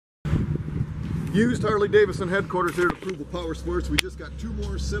Used Harley Davidson headquarters here to Approval Power Sports. We just got 2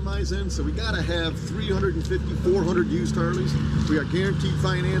 more semis in, so we gotta have 350, 400 used Harleys. We got guaranteed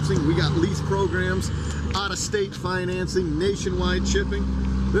financing, we got lease programs, out-of-state financing, nationwide shipping.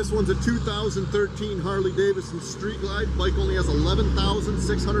 This one's a 2013 Harley Davidson Street Glide. Bike only has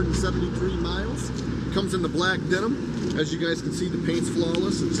 11,673 miles. Comes in the black denim. As you guys can see, the paint's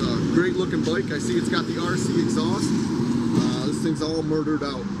flawless. It's a great looking bike. I see it's got the RC exhaust. This thing's all murdered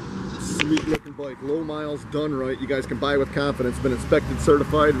out. Sweet looking bike, low miles, done right. You guys can buy with confidence. Been inspected,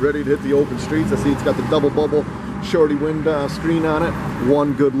 certified, ready to hit the open streets. I see it's got the double bubble shorty wind screen on it.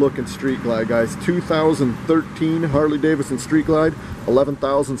 One good looking Street Glide, guys. 2013 Harley Davidson Street Glide,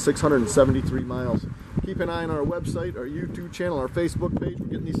 11,673 miles. Keep an eye on our website, our YouTube channel, our Facebook page. We're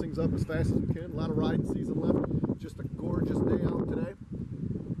getting these things up as fast as we can. A lot of riding season left. Just a gorgeous day out today.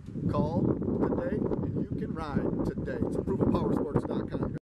 Call today and you can ride today. It's ApprovalPowersports.com.